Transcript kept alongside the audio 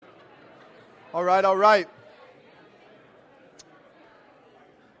All right, all right.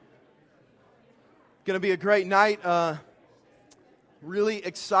 Going to be a great night. Really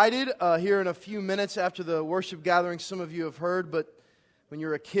excited here in a few minutes after the worship gathering. Some of you have heard, but when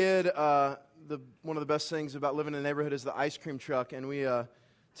you're a kid, one of the best things about living in the neighborhood is the ice cream truck. And we,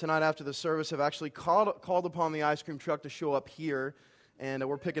 tonight after the service, have actually called upon the ice cream truck to show up here. And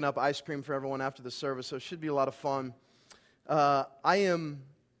we're picking up ice cream for everyone after the service, so it should be a lot of fun.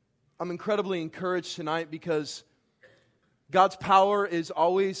 I'm incredibly encouraged tonight because God's power is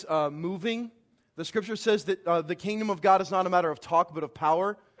always moving. The scripture says that the kingdom of God is not a matter of talk, but of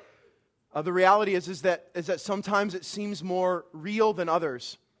power. The reality is that sometimes it seems more real than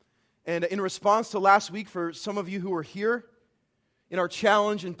others. And in response to last week, for some of you who were here, in our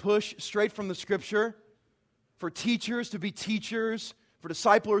challenge and push straight from the scripture, for teachers to be teachers, for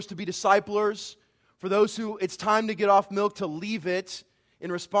disciplers to be disciplers, for those who it's time to get off milk to leave it.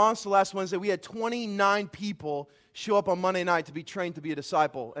 In response to last Wednesday, we had 29 people show up on Monday night to be trained to be a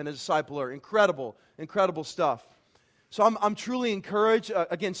disciple and a discipler. Incredible, incredible stuff. So I'm truly encouraged.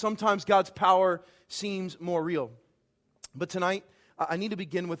 Again, sometimes God's power seems more real. But tonight, I need to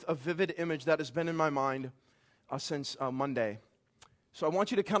begin with a vivid image that has been in my mind since Monday. So I want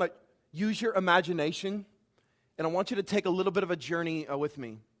you to kind of use your imagination, and I want you to take a little bit of a journey with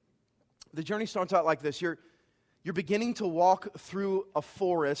me. The journey starts out like this. You're beginning to walk through a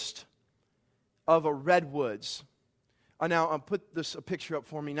forest of redwoods. Now, I'll put a picture up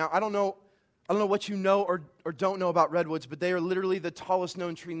for me. Now, I don't know what you know or don't know about redwoods, but they are literally the tallest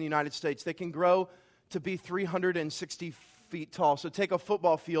known tree in the United States. They can grow to be 360 feet tall. So take a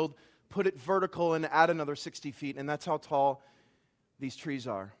football field, put it vertical, and add another 60 feet, and that's how tall these trees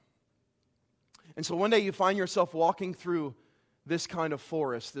are. And so one day you find yourself walking through this kind of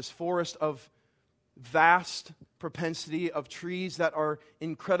forest, this forest of vast propensity of trees that are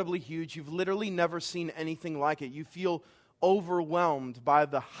incredibly huge. You've literally never seen anything like it. You feel overwhelmed by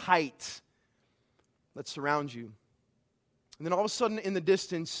the height that surrounds you. And then all of a sudden in the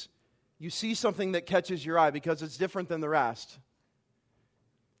distance, you see something that catches your eye because it's different than the rest.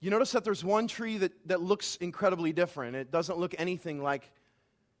 You notice that there's one tree that looks incredibly different. It doesn't look anything like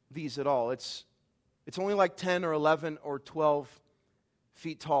these at all. It's only like 10 or 11 or 12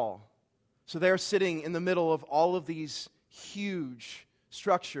 feet tall. So they're sitting in the middle of all of these huge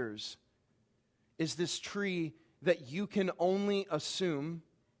structures is this tree that you can only assume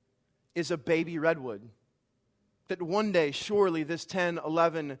is a baby redwood. That one day, surely this 10,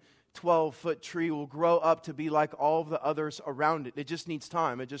 11, 12-foot tree will grow up to be like all of the others around it. It just needs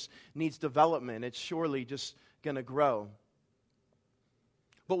time. It just needs development. It's surely just going to grow.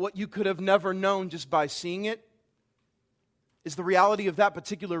 But what you could have never known just by seeing it is the reality of that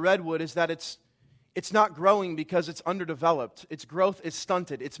particular redwood is that it's not growing because it's underdeveloped. Its growth is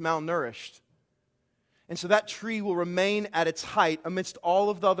stunted. It's malnourished. And so that tree will remain at its height amidst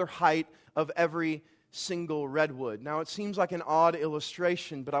all of the other height of every single redwood. Now, it seems like an odd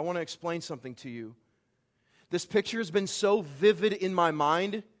illustration, but I want to explain something to you. This picture has been so vivid in my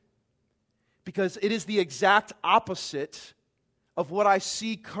mind because it is the exact opposite of what I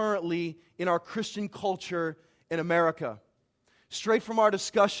see currently in our Christian culture in America. Straight from our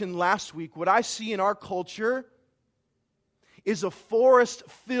discussion last week, what I see in our culture is a forest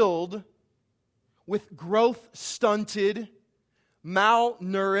filled with growth-stunted,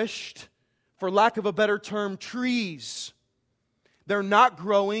 malnourished, for lack of a better term, trees. They're not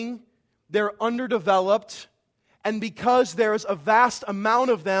growing, they're underdeveloped, and because there's a vast amount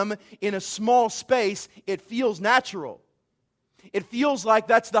of them in a small space, it feels natural. It feels like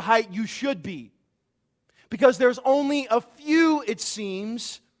that's the height you should be. Because there's only a few, it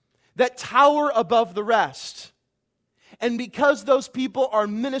seems, that tower above the rest. And because those people are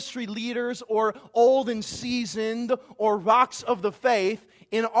ministry leaders or old and seasoned or rocks of the faith,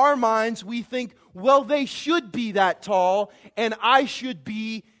 in our minds we think, well, they should be that tall and I should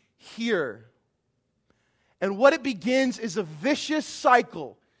be here. And what it begins is a vicious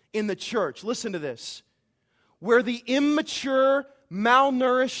cycle in the church. Listen to this. Where the immature,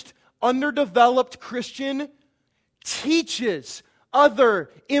 malnourished, underdeveloped Christian teaches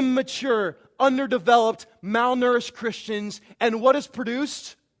other immature, underdeveloped, malnourished Christians, and what is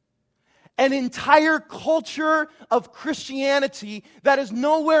produced? An entire culture of Christianity that is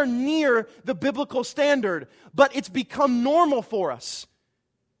nowhere near the biblical standard, but it's become normal for us.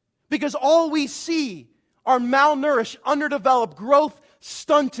 Because all we see are malnourished, underdeveloped,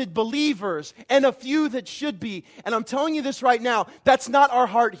 growth-stunted believers, and a few that should be. And I'm telling you this right now, that's not our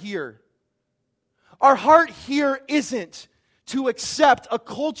heart here. Our heart here isn't to accept a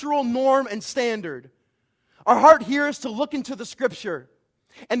cultural norm and standard. Our heart here is to look into the Scripture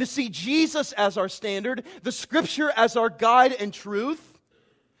and to see Jesus as our standard, the Scripture as our guide and truth,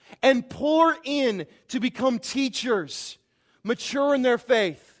 and pour in to become teachers, mature in their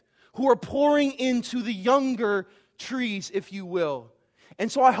faith, who are pouring into the younger trees, if you will.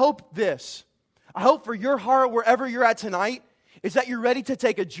 And so I hope this. I hope for your heart, wherever you're at tonight, is that you're ready to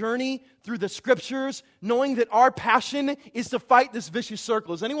take a journey through the Scriptures, knowing that our passion is to fight this vicious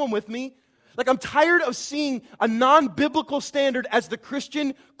circle. Is anyone with me? Like, I'm tired of seeing a non-biblical standard as the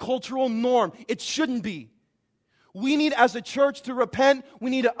Christian cultural norm. It shouldn't be. We need, as a church, to repent. We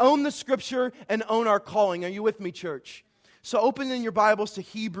need to own the Scripture and own our calling. Are you with me, church? So open in your Bibles to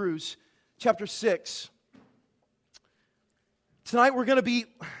Hebrews chapter 6. Tonight we're going to be...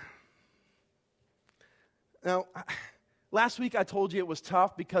 Now, last week I told you it was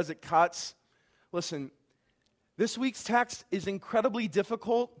tough because it cuts. Listen, this week's text is incredibly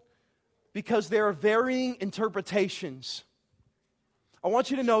difficult because there are varying interpretations. I want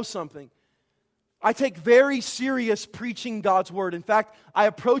you to know something. I take very serious preaching God's word. In fact, I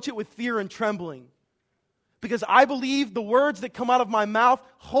approach it with fear and trembling because I believe the words that come out of my mouth,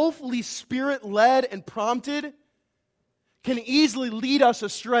 hopefully Spirit-led and prompted, can easily lead us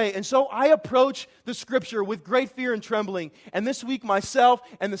astray. And so I approach the Scripture with great fear and trembling. And this week, myself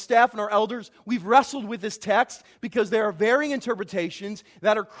and the staff and our elders, we've wrestled with this text because there are varying interpretations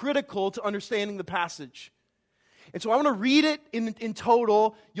that are critical to understanding the passage. And so I want to read it in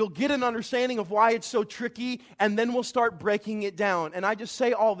total. You'll get an understanding of why it's so tricky, and then we'll start breaking it down. And I just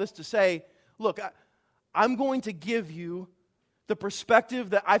say all this to say, look, I'm going to give you the perspective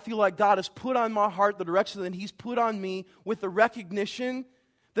that I feel like God has put on my heart, the direction that He's put on me, with the recognition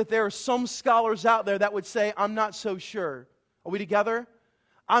that there are some scholars out there that would say, I'm not so sure. Are we together?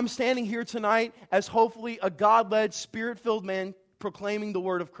 I'm standing here tonight as hopefully a God-led, Spirit-filled man proclaiming the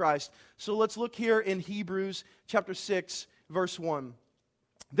word of Christ. So let's look here in Hebrews chapter 6, verse 1.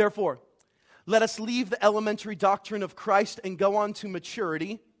 Therefore, let us leave the elementary doctrine of Christ and go on to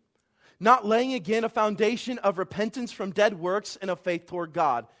maturity, not laying again a foundation of repentance from dead works and of faith toward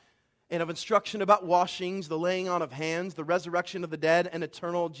God, and of instruction about washings, the laying on of hands, the resurrection of the dead, and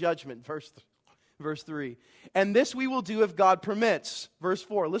eternal judgment. Verse 3. And this we will do if God permits. Verse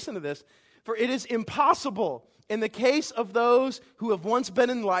 4. Listen to this. For it is impossible in the case of those who have once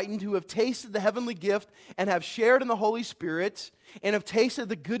been enlightened, who have tasted the heavenly gift and have shared in the Holy Spirit, and have tasted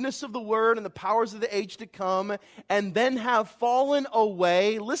the goodness of the word and the powers of the age to come, and then have fallen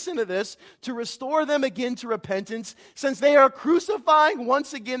away, listen to this, to restore them again to repentance, since they are crucifying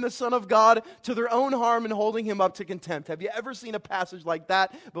once again the Son of God to their own harm and holding Him up to contempt. Have you ever seen a passage like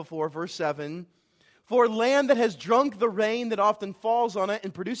that before? Verse 7. For land that has drunk the rain that often falls on it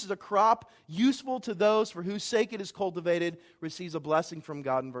and produces a crop useful to those for whose sake it is cultivated receives a blessing from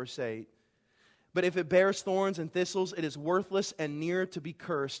God in verse 8. But if it bears thorns and thistles, it is worthless and near to be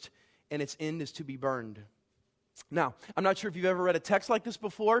cursed, and its end is to be burned. Now, I'm not sure if you've ever read a text like this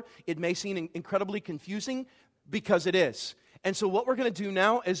before. It may seem incredibly confusing because it is. And so what we're going to do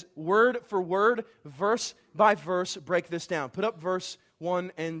now is word for word, verse by verse, break this down. Put up verse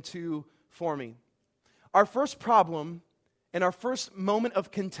 1 and 2 for me. Our first problem and our first moment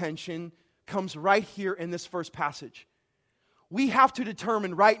of contention comes right here in this first passage. We have to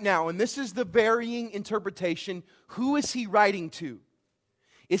determine right now, and this is the varying interpretation, who is he writing to?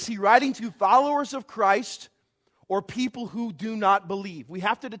 Is he writing to followers of Christ or people who do not believe? We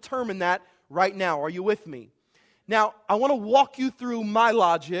have to determine that right now. Are you with me? Now, I want to walk you through my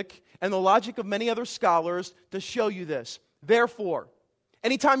logic and the logic of many other scholars to show you this. Therefore,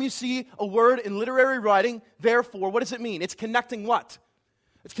 anytime you see a word in literary writing, therefore, what does it mean? It's connecting what?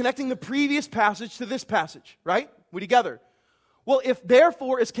 It's connecting the previous passage to this passage, right? We together. Well, if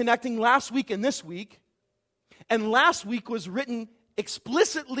therefore is connecting last week and this week, and last week was written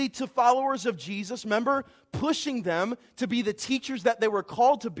explicitly to followers of Jesus, remember, pushing them to be the teachers that they were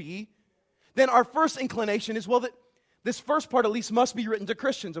called to be, then our first inclination is, well, that this first part at least must be written to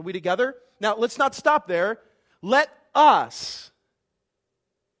Christians. Are we together? Now, let's not stop there. Let us.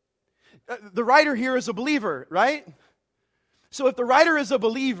 The writer here is a believer, right? So if the writer is a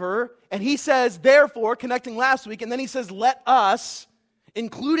believer, and he says, therefore, connecting last week, and then he says, let us,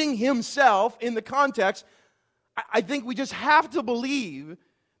 including himself in the context, I think we just have to believe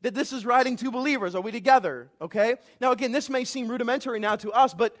that this is writing to believers. Are we together? Okay? Now, again, this may seem rudimentary now to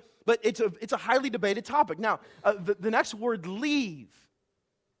us, but it's a highly debated topic. Now, the next word, leave,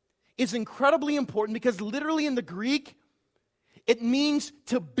 is incredibly important because literally in the Greek, it means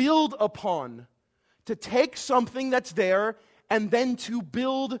to build upon, to take something that's there and then to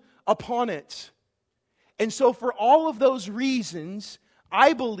build upon it. And so for all of those reasons,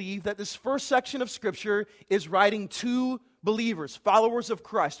 I believe that this first section of Scripture is writing to believers, followers of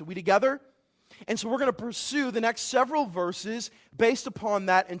Christ. Are we together? And so we're going to pursue the next several verses based upon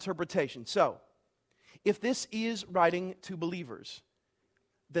that interpretation. So, if this is writing to believers,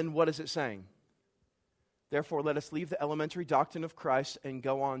 then what is it saying? Therefore, let us leave the elementary doctrine of Christ and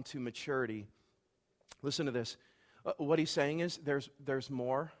go on to maturity. Listen to this. What he's saying is there's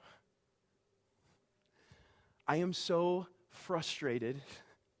more. I am so frustrated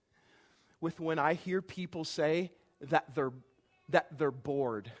with when I hear people say that they're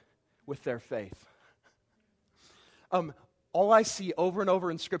bored with their faith. All I see over and over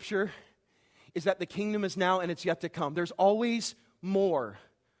in Scripture is that the kingdom is now and it's yet to come. There's always more.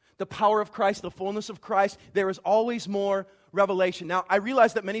 The power of Christ, the fullness of Christ, there is always more revelation. Now, I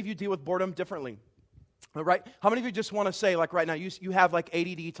realize that many of you deal with boredom differently. All right? How many of you just want to say, like right now, you have like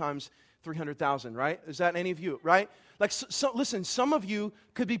ADD times 300,000, right? Is that any of you, right? Like, listen, some of you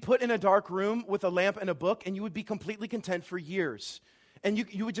could be put in a dark room with a lamp and a book, and you would be completely content for years. And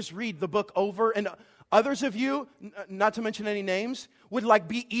you would just read the book over, and others of you, not to mention any names, would like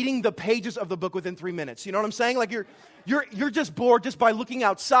be eating the pages of the book within 3 minutes. You know what I'm saying? Like you're just bored just by looking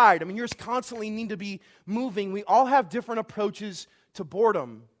outside. I mean, you just constantly need to be moving. We all have different approaches to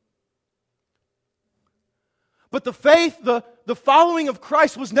boredom. But the faith, the following of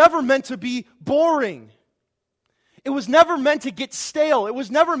Christ was never meant to be boring. It was never meant to get stale. It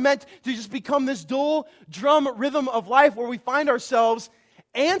was never meant to just become this dual drum rhythm of life where we find ourselves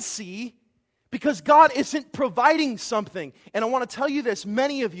antsy because God isn't providing something. And I want to tell you this,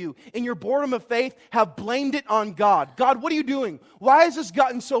 many of you in your boredom of faith have blamed it on God. God, what are you doing? Why has this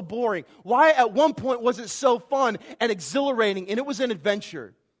gotten so boring? Why at one point was it so fun and exhilarating and it was an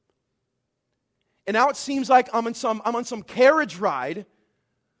adventure? And now it seems like I'm on some carriage ride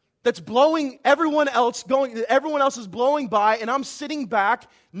that's blowing everyone else is blowing by, and I'm sitting back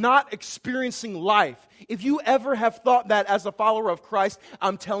not experiencing life. If you ever have thought that as a follower of Christ,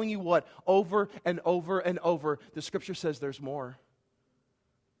 I'm telling you what, over and over and over, the Scripture says there's more.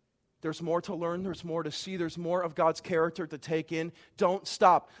 There's more to learn, there's more to see, there's more of God's character to take in. Don't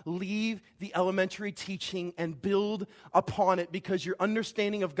stop. Leave the elementary teaching and build upon it, because your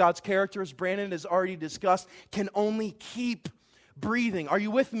understanding of God's character, as Brandon has already discussed, can only keep breathing. Are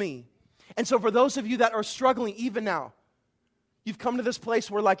you with me? And so for those of you that are struggling even now, you've come to this place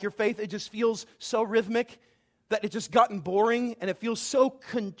where like your faith, it just feels so rhythmic that it just gotten boring and it feels so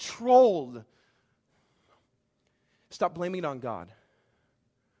controlled. Stop blaming it on God.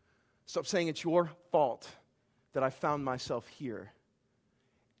 Stop saying it's your fault that I found myself here.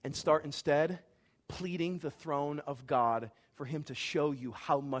 And start instead pleading the throne of God for Him to show you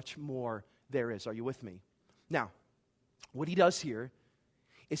how much more there is. Are you with me? Now, what he does here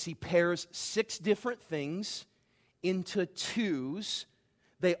is he pairs 6 different things into 2s.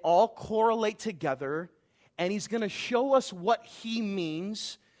 They all correlate together, and he's going to show us what he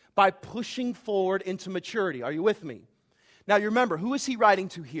means by pushing forward into maturity. Are you with me? Now, you remember, who is he writing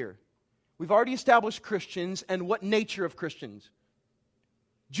to here? We've already established Christians, and what nature of Christians?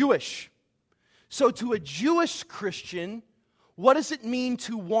 Jewish. So to a Jewish Christian, what does it mean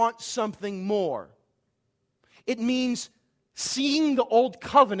to want something more? It means seeing the Old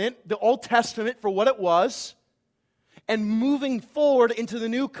Covenant, the Old Testament for what it was, and moving forward into the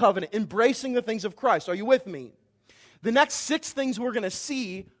New Covenant, embracing the things of Christ. Are you with me? The next 6 things we're going to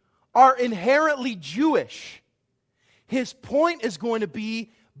see are inherently Jewish. His point is going to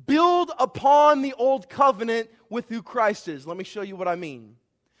be build upon the Old Covenant with who Christ is. Let me show you what I mean.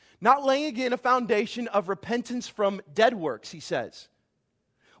 Not laying again a foundation of repentance from dead works, he says.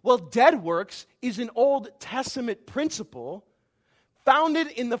 Well, dead works is an Old Testament principle founded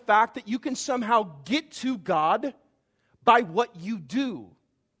in the fact that you can somehow get to God by what you do.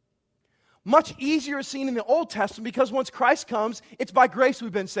 Much easier seen in the Old Testament because once Christ comes, it's by grace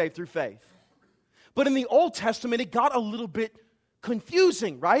we've been saved through faith. But in the Old Testament, it got a little bit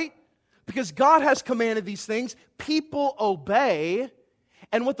confusing, right? Because God has commanded these things, people obey,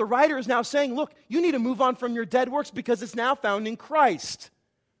 and what the writer is now saying, look, you need to move on from your dead works because it's now found in Christ.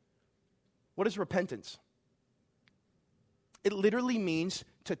 What is repentance? It literally means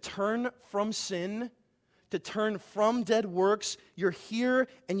to turn from sin, to turn from dead works. You're here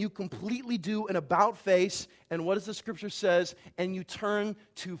and you completely do an about face. And what does the Scripture says? And you turn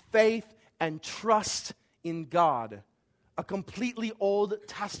to faith and trust in God. A completely Old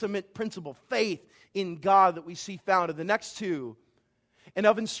Testament principle, faith in God that we see found in the next 2. And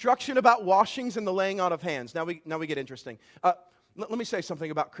of instruction about washings and the laying on of hands. Now we get interesting. Let me say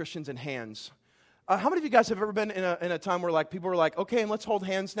something about Christians and hands. How many of you guys have ever been in a time where like people were like, okay, and let's hold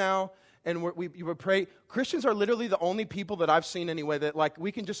hands now, and we would pray. Christians are literally the only people that I've seen anyway that like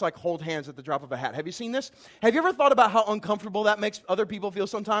we can just like hold hands at the drop of a hat. Have you seen this? Have you ever thought about how uncomfortable that makes other people feel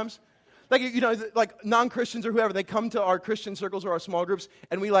sometimes? Like, you know, like non-Christians or whoever, they come to our Christian circles or our small groups,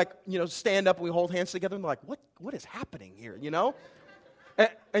 and we like, you know, stand up and we hold hands together, and they're like, what is happening here, you know?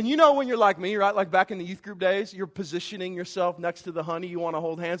 And you know when you're like me, right, like back in the youth group days, you're positioning yourself next to the honey you want to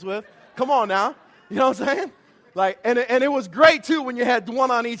hold hands with. Come on now. You know what I'm saying? Like, and it was great, too, when you had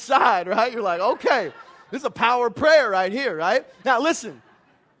one on each side, right? You're like, okay, this is a power prayer right here, right? Now, listen.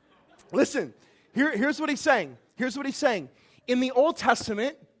 Here's what he's saying. In the Old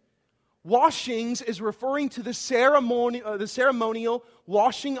Testament, washings is referring to the ceremonial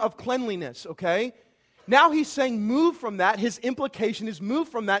washing of cleanliness, okay? Now he's saying move from that. His implication is move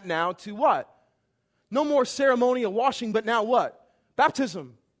from that now to what? No more ceremonial washing, but now what?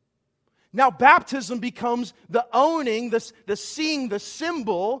 Baptism. Now baptism becomes the owning, the seeing, the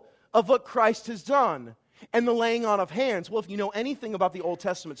symbol of what Christ has done. And the laying on of hands. Well, if you know anything about the Old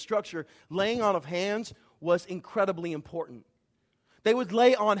Testament structure, laying on of hands was incredibly important. They would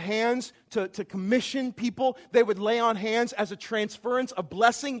lay on hands to commission people. They would lay on hands as a transference of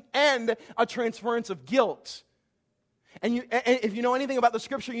blessing and a transference of guilt. And if you know anything about the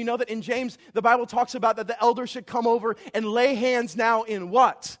Scripture, you know that in James, the Bible talks about that the elder should come over and lay hands now in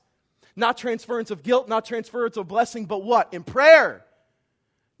what? Not transference of guilt, not transference of blessing, but what? In prayer.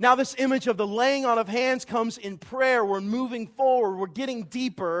 Now this image of the laying on of hands comes in prayer. We're moving forward. We're getting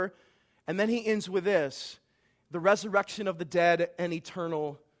deeper. And then he ends with this. The resurrection of the dead and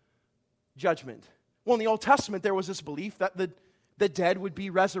eternal judgment. Well, in the Old Testament, there was this belief that the dead would be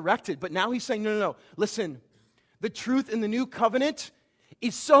resurrected. But now he's saying, no. Listen, the truth in the new covenant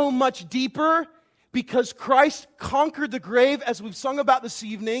is so much deeper because Christ conquered the grave, as we've sung about this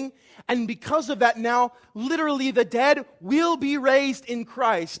evening. And because of that, now, literally, the dead will be raised in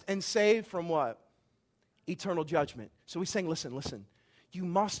Christ and saved from what? Eternal judgment. So he's saying, listen. You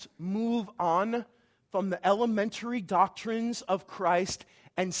must move on from the elementary doctrines of Christ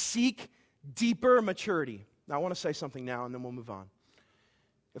and seek deeper maturity. Now, I want to say something now, and then we'll move on.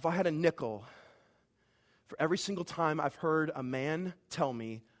 If I had a nickel for every single time I've heard a man tell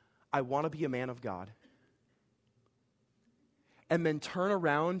me, I want to be a man of God, and then turn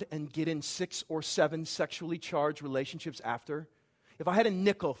around and get in 6 or 7 sexually charged relationships after, if I had a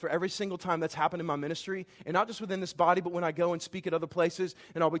nickel for every single time that's happened in my ministry, and not just within this body, but when I go and speak at other places,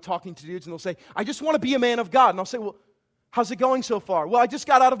 and I'll be talking to dudes, and they'll say, I just want to be a man of God. And I'll say, well, how's it going so far? Well, I just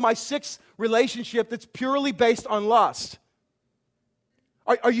got out of my 6th relationship that's purely based on lust.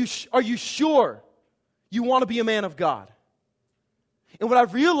 Are you sure you want to be a man of God? And what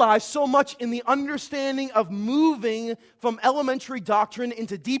I've realized so much in the understanding of moving from elementary doctrine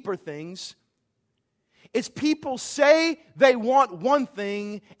into deeper things is people say they want one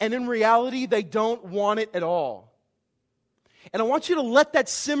thing, and in reality, they don't want it at all. And I want you to let that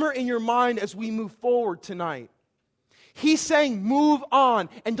simmer in your mind as we move forward tonight. He's saying, move on.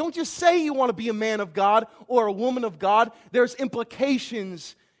 And don't just say you want to be a man of God or a woman of God. There's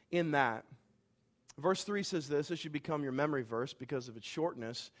implications in that. Verse 3 says this. This should become your memory verse because of its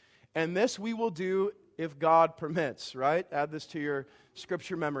shortness. And this we will do if God permits, right? Add this to your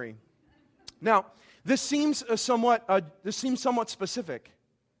scripture memory. Now, this seems somewhat specific.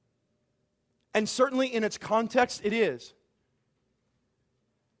 And certainly in its context, it is.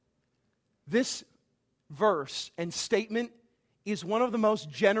 This verse and statement is one of the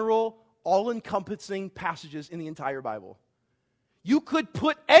most general, all-encompassing passages in the entire Bible. You could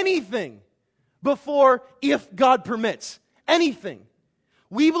put anything before if God permits. Anything.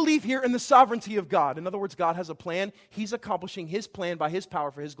 We believe here in the sovereignty of God. In other words, God has a plan. He's accomplishing His plan by His power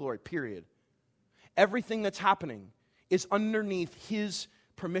for His glory, period. Everything that's happening is underneath His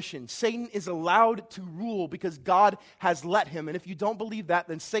permission. Satan is allowed to rule because God has let him. And if you don't believe that,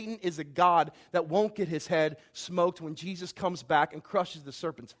 then Satan is a God that won't get his head smoked when Jesus comes back and crushes the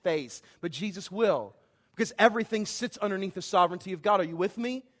serpent's face. But Jesus will, because everything sits underneath the sovereignty of God. Are you with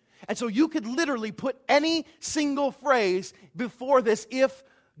me? And so you could literally put any single phrase before this, if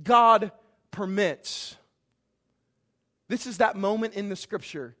God permits. This is that moment in the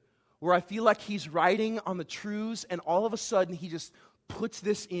Scripture where I feel like he's writing on the truths, and all of a sudden he just puts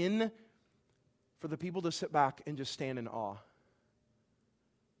this in for the people to sit back and just stand in awe.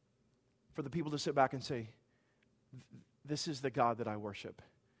 For the people to sit back and say, this is the God that I worship.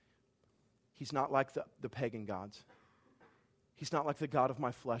 He's not like the pagan gods. He's not like the God of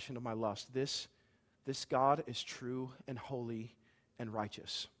my flesh and of my lust. This God is true and holy and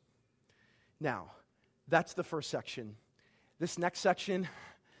righteous. Now, that's the first section. This next section,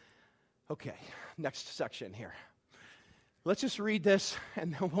 okay, next section here. Let's just read this,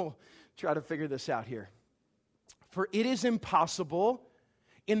 and then we'll try to figure this out here. For it is impossible,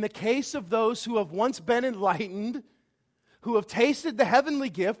 in the case of those who have once been enlightened, who have tasted the heavenly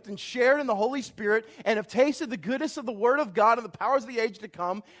gift and shared in the Holy Spirit, and have tasted the goodness of the Word of God and the powers of the age to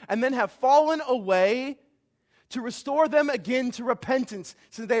come, and then have fallen away, to restore them again to repentance,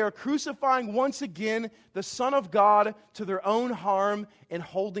 since they are crucifying once again the Son of God to their own harm and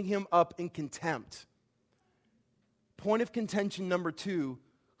holding Him up in contempt. Point of contention number 2,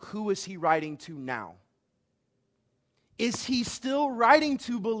 who is he writing to now? Is he still writing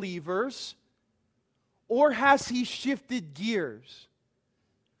to believers, or has he shifted gears?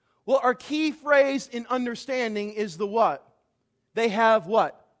 Well, our key phrase in understanding is the what? They have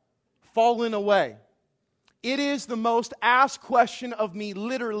what? Fallen away. It is the most asked question of me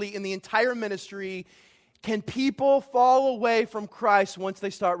literally in the entire ministry. Can people fall away from Christ once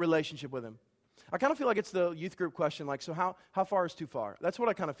they start relationship with Him? I kind of feel like it's the youth group question, like, so how far is too far? That's what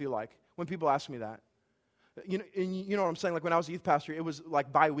I kind of feel like when people ask me that. You know what I'm saying? Like when I was a youth pastor, it was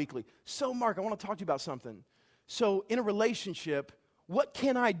like bi-weekly. So Mark, I want to talk to you about something. So in a relationship, what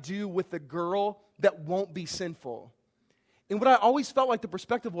can I do with the girl that won't be sinful? And what I always felt like the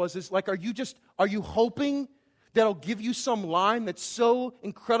perspective is like, are you hoping that I'll give you some line that's so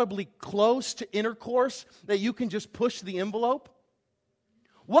incredibly close to intercourse that you can just push the envelope?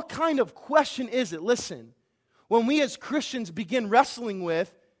 What kind of question is it? Listen, when we as Christians begin wrestling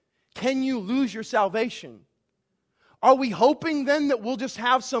with, can you lose your salvation? Are we hoping then that we'll just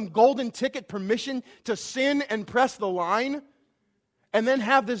have some golden ticket permission to sin and press the line? And then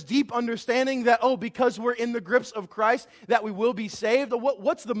have this deep understanding that, because we're in the grips of Christ, that we will be saved?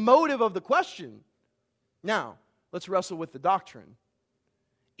 What's the motive of the question? Now, let's wrestle with the doctrine.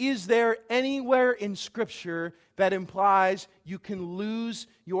 Is there anywhere in Scripture that implies you can lose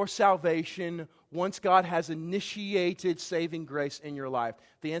your salvation once God has initiated saving grace in your life?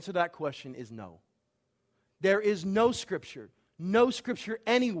 The answer to that question is no. There is no Scripture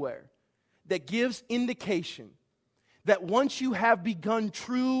anywhere that gives indication that once you have begun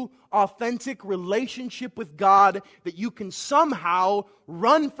true, authentic relationship with God, that you can somehow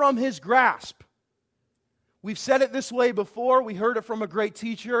run from His grasp. We've said it this way before. We heard it from a great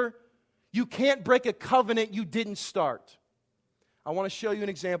teacher. You can't break a covenant you didn't start. I want to show you an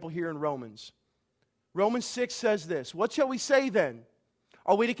example here in Romans. Romans 6 says this, "What shall we say then?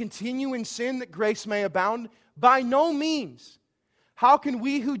 Are we to continue in sin that grace may abound? By no means. How can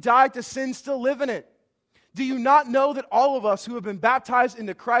we who died to sin still live in it? Do you not know that all of us who have been baptized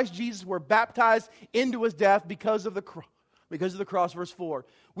into Christ Jesus were baptized into His death because of the cross?" Verse 4.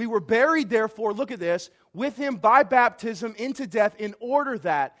 "We were buried, therefore," look at this, "with Him by baptism into death, in order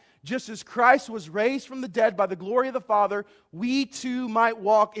that, just as Christ was raised from the dead by the glory of the Father, we too might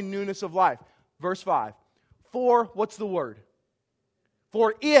walk in newness of life." Verse 5. "For," what's the word?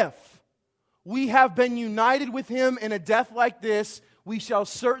 "For if we have been united with Him in a death like this, we shall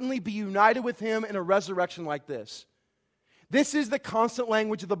certainly be united with Him in a resurrection like this." This is the constant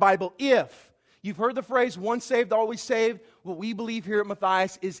language of the Bible. If. You've heard the phrase, once saved, always saved. What we believe here at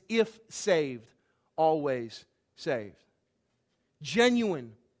Matthias is if saved, always saved.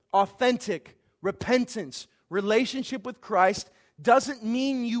 Genuine, authentic, repentance, relationship with Christ doesn't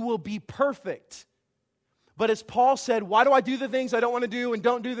mean you will be perfect. But as Paul said, why do I do the things I don't want to do and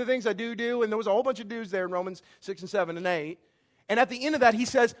don't do the things I do? And there was a whole bunch of do's there in Romans 6 and 7 and 8. And at the end of that, he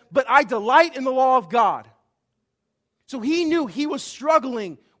says, "But I delight in the law of God." So he knew he was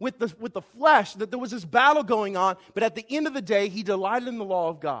struggling with the flesh, that there was this battle going on, but at the end of the day, he delighted in the law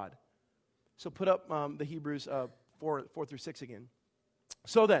of God. So put up the Hebrews 4 through 6 again.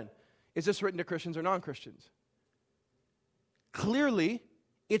 So then, is this written to Christians or non-Christians? Clearly,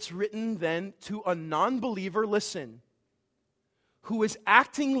 it's written then to a non-believer, listen, who is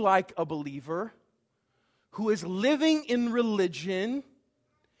acting like a believer, who is living in religion,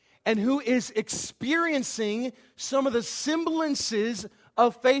 and who is experiencing some of the semblances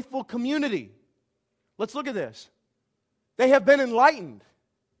of faithful community. Let's look at this. They have been enlightened.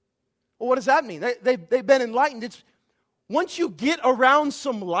 Well, what does that mean? They've been enlightened. It's once you get around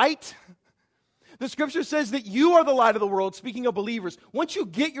some light, the Scripture says that you are the light of the world, speaking of believers. Once you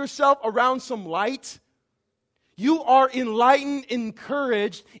get yourself around some light, you are enlightened,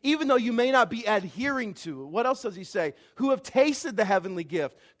 encouraged, even though you may not be adhering to it. What else does he say? Who have tasted the heavenly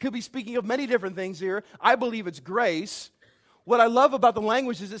gift. Could be speaking of many different things here. I believe it's grace. What I love about the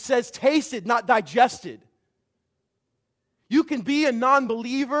language is it says tasted, not digested. You can be a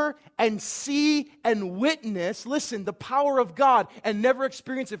non-believer and see and witness, listen, the power of God and never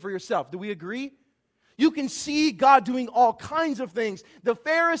experience it for yourself. Do we agree? You can see God doing all kinds of things. The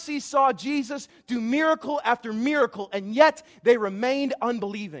Pharisees saw Jesus do miracle after miracle, and yet they remained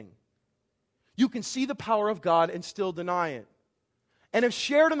unbelieving. You can see the power of God and still deny it. And if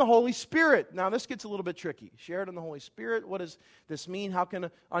shared in the Holy Spirit, now this gets a little bit tricky. Shared in the Holy Spirit, what does this mean? How can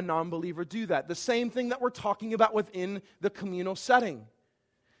a non-believer do that? The same thing that we're talking about within the communal setting.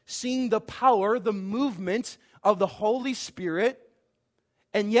 Seeing the power, the movement of the Holy Spirit,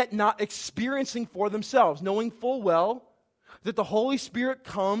 and yet not experiencing for themselves, knowing full well that the Holy Spirit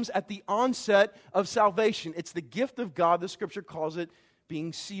comes at the onset of salvation. It's the gift of God, the Scripture calls it,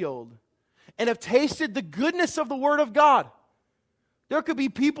 being sealed. And have tasted the goodness of the Word of God. There could be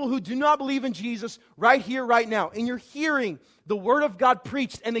people who do not believe in Jesus right here, right now, and you're hearing the Word of God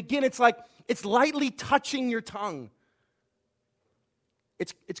preached, and again, it's like it's lightly touching your tongue.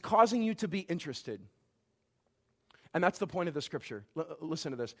 It's causing you to be interested. And that's the point of the Scripture.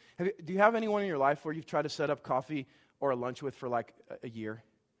 Listen to this. Do you have anyone in your life where you've tried to set up coffee or a lunch with for like a year?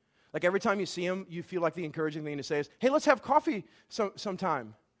 Like every time you see them, you feel like the encouraging thing to say is, hey, let's have coffee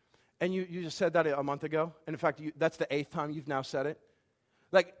sometime. And you just said that a month ago. And in fact, that's the 8th time you've now said it.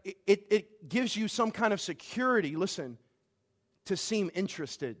 Like it gives you some kind of security, listen, to seem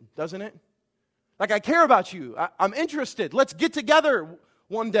interested, doesn't it? Like I care about you. I'm interested. Let's get together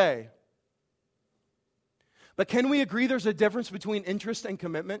one day. But can we agree there's a difference between interest and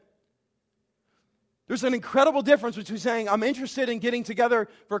commitment? There's an incredible difference between saying, I'm interested in getting together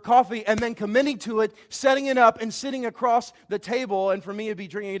for coffee and then committing to it, setting it up and sitting across the table, and for me it'd be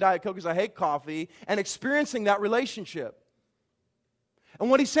drinking a Diet Coke because I hate coffee, and experiencing that relationship. And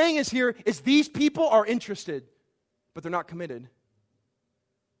what he's saying is here is these people are interested, but they're not committed.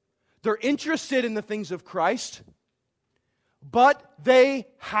 They're interested in the things of Christ, but they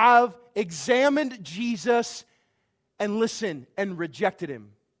have examined Jesus and listened and rejected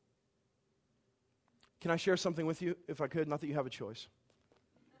him. Can I share something with you, if I could? Not that you have a choice.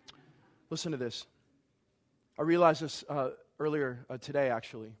 Listen to this. I realized this earlier today,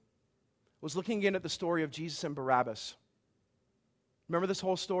 actually. I was looking again at the story of Jesus and Barabbas. Remember this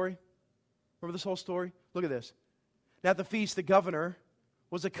whole story? Remember this whole story? Look at this. Now at the feast, the governor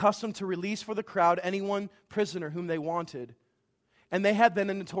was accustomed to release for the crowd any one prisoner whom they wanted. And they had then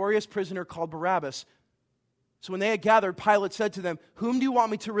a notorious prisoner called Barabbas. So when they had gathered, Pilate said to them, whom do you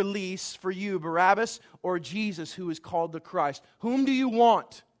want me to release for you, Barabbas or Jesus, who is called the Christ? Whom do you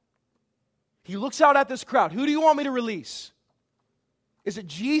want? He looks out at this crowd. Who do you want me to release? Is it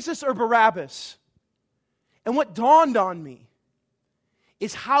Jesus or Barabbas? And what dawned on me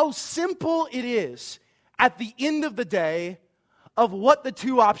is how simple it is at the end of the day of what the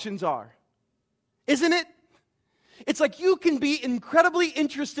two options are. Isn't it? It's like you can be incredibly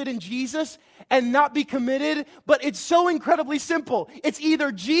interested in Jesus and not be committed, but it's so incredibly simple. It's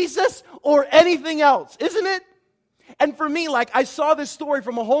either Jesus or anything else, isn't it? And for me, like, I saw this story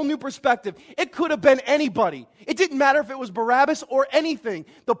from a whole new perspective. It could have been anybody. It didn't matter if it was Barabbas or anything.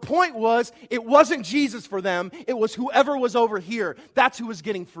 The point was, it wasn't Jesus for them. It was whoever was over here. That's who was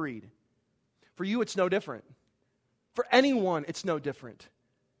getting freed. For you, it's no different. For anyone, it's no different.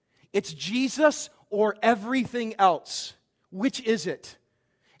 It's Jesus or everything else. Which is it?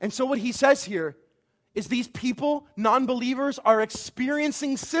 And so what he says here is these people, non-believers, are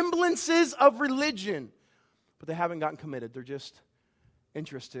experiencing semblances of religion, but they haven't gotten committed. They're just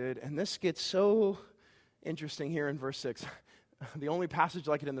interested. And this gets so interesting here in verse 6. The only passage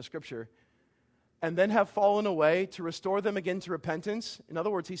like it in the Scripture. And then have fallen away to restore them again to repentance. In other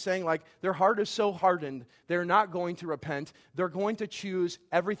words, he's saying like their heart is so hardened, they're not going to repent. They're going to choose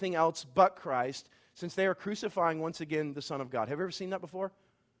everything else but Christ, since they are crucifying once again the Son of God. Have you ever seen that before?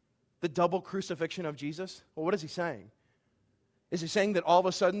 The double crucifixion of Jesus? Well, what is he saying? Is he saying that all of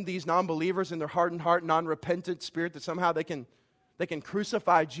a sudden these non-believers in their hardened heart, non-repentant spirit, that somehow they can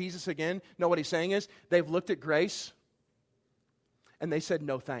crucify Jesus again? No, what he's saying is they've looked at grace and they said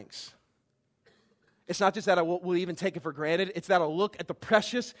no thanks. It's not just that I will even take it for granted. It's that I'll look at the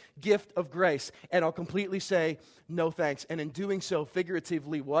precious gift of grace and I'll completely say no thanks. And in doing so,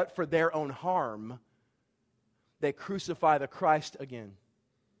 figuratively, what? For their own harm, they crucify the Christ again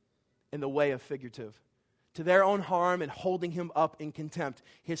in the way of figurative. To their own harm and holding him up in contempt.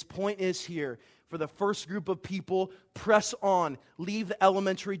 His point is here, for the first group of people, press on. Leave the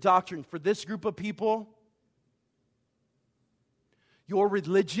elementary doctrine. For this group of people, your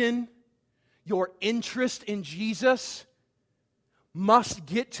religion, your interest in Jesus must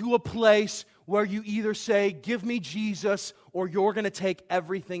get to a place where you either say, give me Jesus, or you're going to take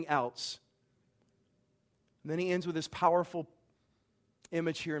everything else. And then he ends with this powerful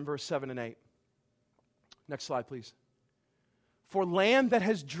image here in verse 7 and 8. Next slide, please. For land that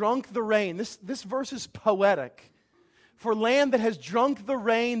has drunk the rain, this verse is poetic. For land that has drunk the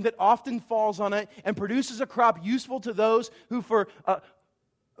rain that often falls on it and produces a crop useful to those who for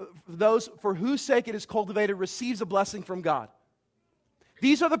those for whose sake it is cultivated receives a blessing from God.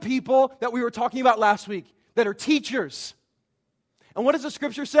 These are the people that we were talking about last week that are teachers. And what does the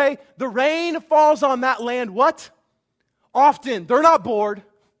scripture say? The rain falls on that land, what? Often. They're not bored.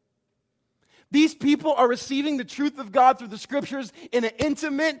 These people are receiving the truth of God through the scriptures in an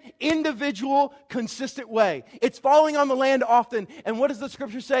intimate, individual, consistent way. It's falling on the land often. And what does the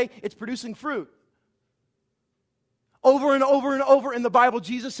scripture say? It's producing fruit. Over and over and over in the Bible,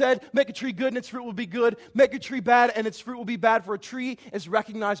 Jesus said, make a tree good and its fruit will be good. Make a tree bad and its fruit will be bad, for a tree is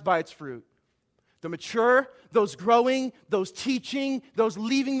recognized by its fruit. The mature, those growing, those teaching, those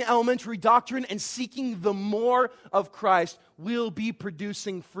leaving the elementary doctrine and seeking the more of Christ will be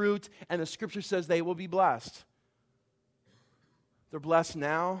producing fruit, and the scripture says they will be blessed. They're blessed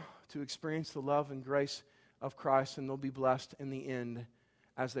now to experience the love and grace of Christ, and they'll be blessed in the end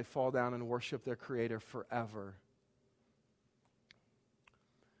as they fall down and worship their Creator forever.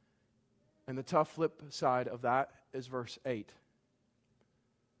 And the tough flip side of that is verse 8.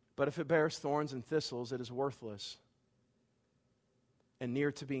 But if it bears thorns and thistles, it is worthless and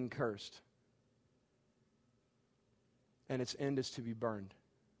near to being cursed, and its end is to be burned.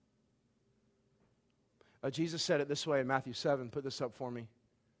 Jesus said it this way in Matthew 7. Put this up for me. It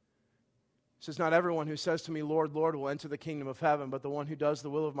says, not everyone who says to me, Lord, Lord, will enter the kingdom of heaven, but the one who does the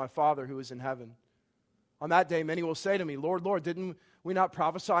will of my Father who is in heaven. On that day, many will say to me, Lord, Lord, didn't we not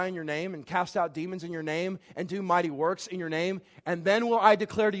prophesy in your name and cast out demons in your name and do mighty works in your name? And then will I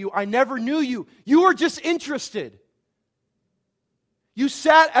declare to you, I never knew you. You were just interested. You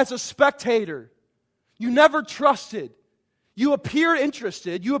sat as a spectator. You never trusted. You appeared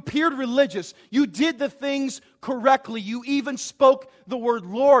interested. You appeared religious. You did the things correctly. You even spoke the word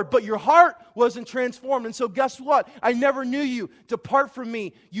Lord, but your heart wasn't transformed. And so guess what? I never knew you. Depart from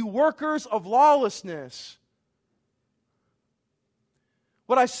me, you workers of lawlessness.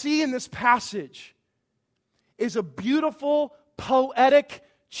 What I see in this passage is a beautiful, poetic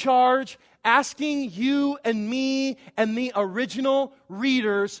charge asking you and me and the original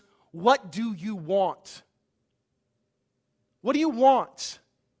readers, what do you want? What do you want?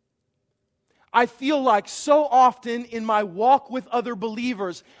 I feel like so often in my walk with other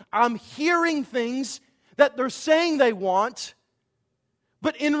believers, I'm hearing things that they're saying they want,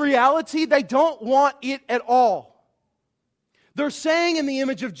 but in reality, they don't want it at all. They're saying in the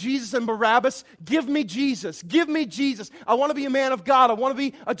image of Jesus and Barabbas, give me Jesus, give me Jesus. I want to be a man of God. I want to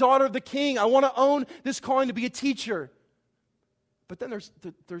be a daughter of the King. I want to own this calling to be a teacher. But then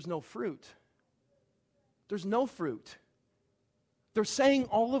there's no fruit. There's no fruit. They're saying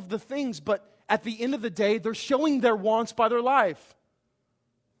all of the things, but at the end of the day, they're showing their wants by their life.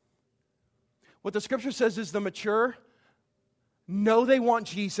 What the scripture says is the mature know they want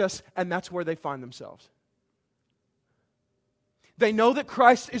Jesus, and that's where they find themselves. They know that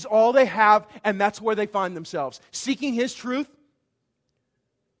Christ is all they have, and that's where they find themselves. Seeking His truth,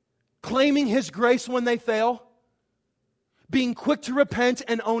 claiming His grace when they fail, being quick to repent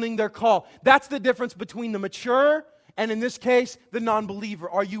and owning their call. That's the difference between the mature and, in this case, the non-believer.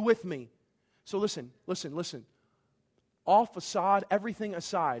 Are you with me? So listen. All facade, everything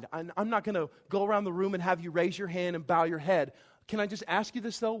aside, I'm not going to go around the room and have you raise your hand and bow your head. Can I just ask you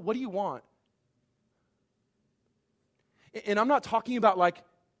this, though? What do you want? And I'm not talking about like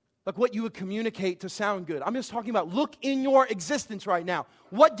what you would communicate to sound good. I'm just talking about look in your existence right now.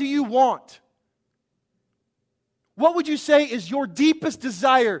 What do you want? What would you say is your deepest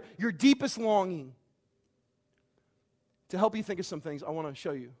desire, your deepest longing? To help you think of some things, I want to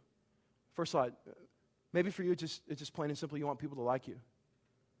show you. First slide. Maybe for you, it's just plain and simple, you want people to like you.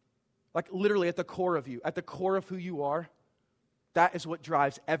 Like literally at the core of you, at the core of who you are, that is what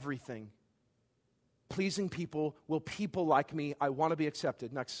drives everything. Pleasing people, will people like me? I want to be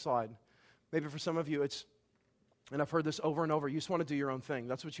accepted. Next slide. Maybe for some of you, and I've heard this over and over, you just want to do your own thing.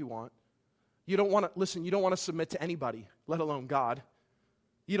 That's what you want. You don't want to submit to anybody, let alone God.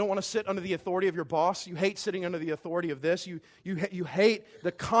 You don't want to sit under the authority of your boss. You hate sitting under the authority of this. You hate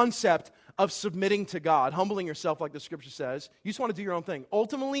the concept of submitting to God, humbling yourself like the scripture says. You just want to do your own thing.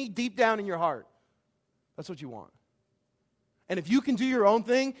 Ultimately, deep down in your heart, that's what you want. And if you can do your own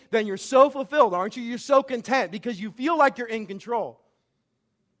thing, then you're so fulfilled, aren't you? You're so content because you feel like you're in control.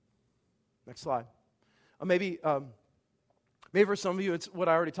 Next slide. Maybe for some of you, it's what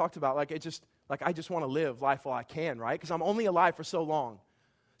I already talked about. I just want to live life while I can, right? Because I'm only alive for so long.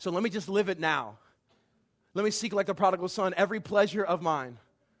 So let me just live it now. Let me seek like the prodigal son every pleasure of mine.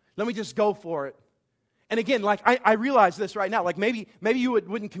 Let me just go for it. And again, I realize this right now. Maybe you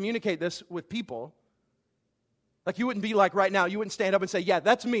wouldn't communicate this with people. You wouldn't be like right now, you wouldn't stand up and say, yeah,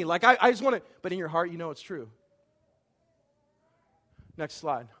 that's me. I just want to, but in your heart, you know it's true. Next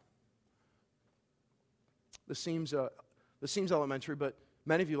slide. This seems elementary, but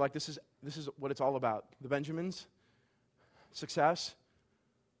many of you, like, this is what it's all about. The Benjamins, success,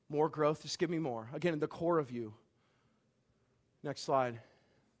 more growth, just give me more. Again, the core of you. Next slide.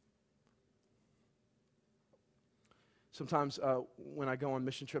 Sometimes when I go on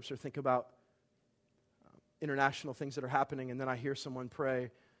mission trips or think about international things that are happening, and then I hear someone pray,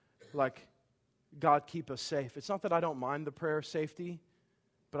 like, God, keep us safe. It's not that I don't mind the prayer of safety,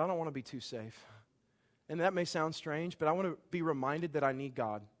 but I don't want to be too safe. And that may sound strange, but I want to be reminded that I need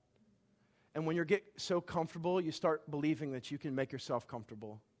God. And when you get so comfortable, you start believing that you can make yourself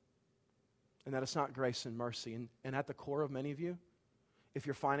comfortable. And that it's not grace and mercy. And at the core of many of you, if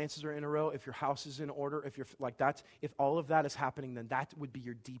your finances are in a row, if your house is in order, if all of that is happening, then that would be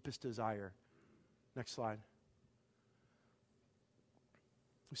your deepest desire. Next slide.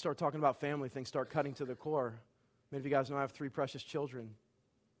 We start talking about family, things start cutting to the core. Many of you guys know I have 3 precious children.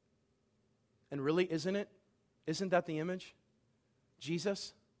 And really, isn't that the image?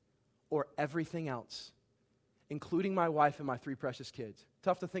 Jesus or everything else, including my wife and my 3 precious kids.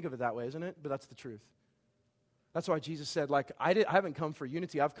 Tough to think of it that way, isn't it? But that's the truth. That's why Jesus said, like, I haven't come for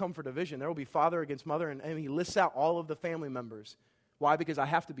unity, I've come for division. There will be father against mother, and he lists out all of the family members. Why? Because I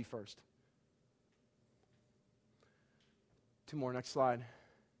have to be first. 2 more, next slide.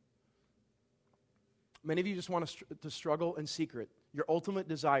 Many of you just want to struggle in secret. Your ultimate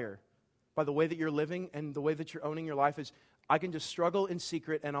desire, by the way that you're living and the way that you're owning your life, is I can just struggle in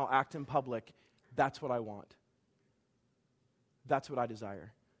secret and I'll act in public. That's what I want. That's what I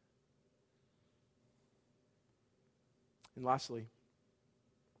desire. And lastly,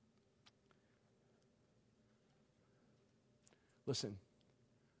 listen,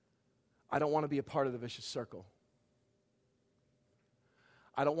 I don't want to be a part of the vicious circle.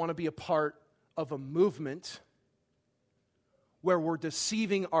 I don't want to be a part of a movement where we're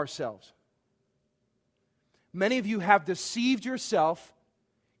deceiving ourselves. Many of you have deceived yourself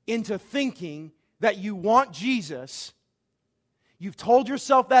into thinking that you want Jesus. You've told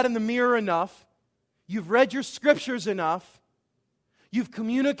yourself that in the mirror enough. You've read your scriptures enough. You've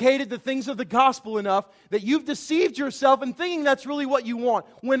communicated the things of the gospel enough that you've deceived yourself in thinking that's really what you want,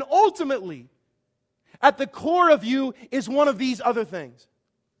 when ultimately, at the core of you is one of these other things.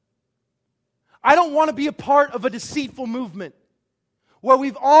 I don't want to be a part of a deceitful movement where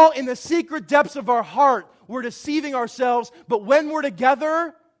we've all, in the secret depths of our heart, we're deceiving ourselves, but when we're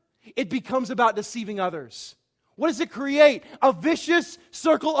together, it becomes about deceiving others. What does it create? A vicious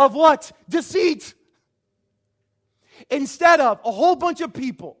circle of what? Deceit. Instead of a whole bunch of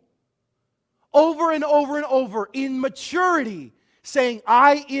people over and over and over in maturity saying,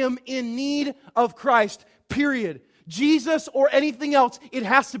 I am in need of Christ, period. Jesus or anything else, it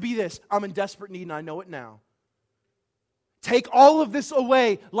has to be this. I'm in desperate need and I know it now. Take all of this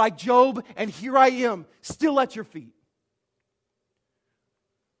away like Job, and here I am, still at your feet.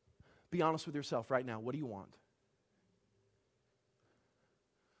 Be honest with yourself right now. What do you want?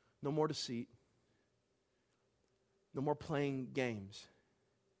 No more deceit. No more playing games.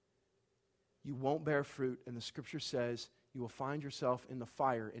 You won't bear fruit, and the scripture says you will find yourself in the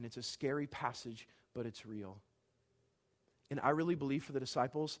fire, and it's a scary passage, but it's real. And I really believe for the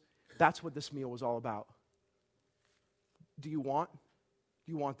disciples, that's what this meal was all about. Do you want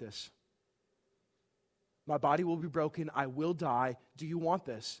this? My body will be broken. I will die. Do you want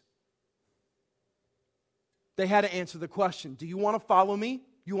this? They had to answer the question. Do you want to follow me?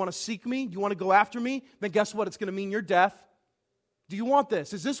 You want to seek me? Do you want to go after me? Then guess what? It's going to mean your death. Do you want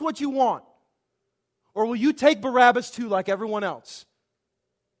this? Is this what you want? Or will you take Barabbas too like everyone else?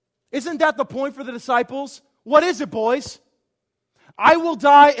 Isn't that the point for the disciples? What is it, boys? I will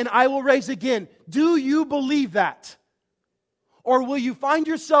die and I will rise again. Do you believe that? Or will you find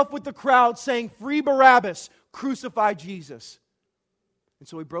yourself with the crowd saying, free Barabbas, crucify Jesus? And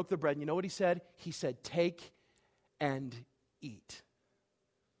so he broke the bread. And you know what he said? He said, take and eat.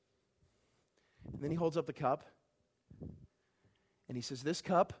 And then he holds up the cup. And he says, this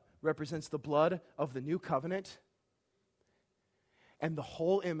cup represents the blood of the new covenant. And the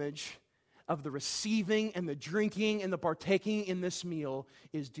whole image of the receiving and the drinking and the partaking in this meal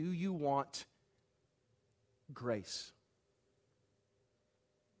is, do you want grace?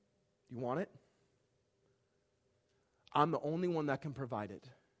 You want it? I'm the only one that can provide it.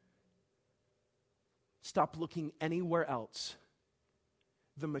 Stop looking anywhere else.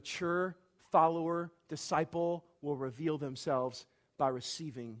 The mature follower, disciple will reveal themselves by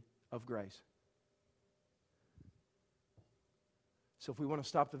receiving of grace. So if we want to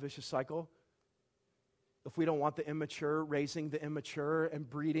stop the vicious cycle, if we don't want the immature raising the immature and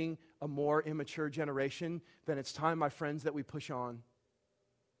breeding a more immature generation, then it's time, my friends, that we push on.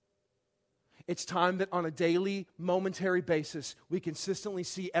 It's time that on a daily, momentary basis, we consistently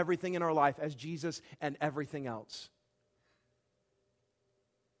see everything in our life as Jesus and everything else.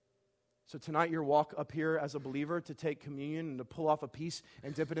 So tonight, your walk up here as a believer to take communion and to pull off a piece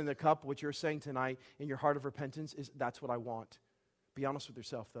and dip it in the cup, what you're saying tonight in your heart of repentance is, that's what I want. Be honest with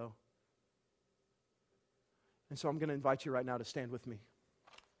yourself, though. And so I'm going to invite you right now to stand with me.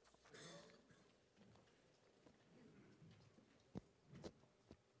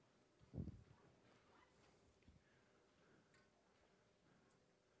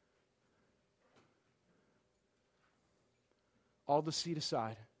 All deceit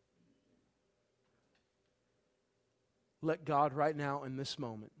aside, let God right now in this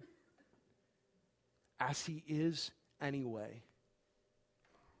moment, as He is anyway,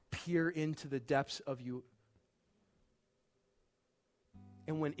 peer into the depths of you.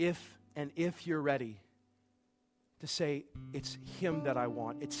 And if you're ready to say, it's Him that I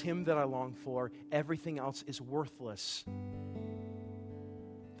want, it's Him that I long for, everything else is worthless,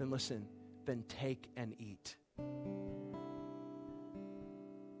 then listen, then take and eat.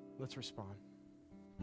 Let's respond.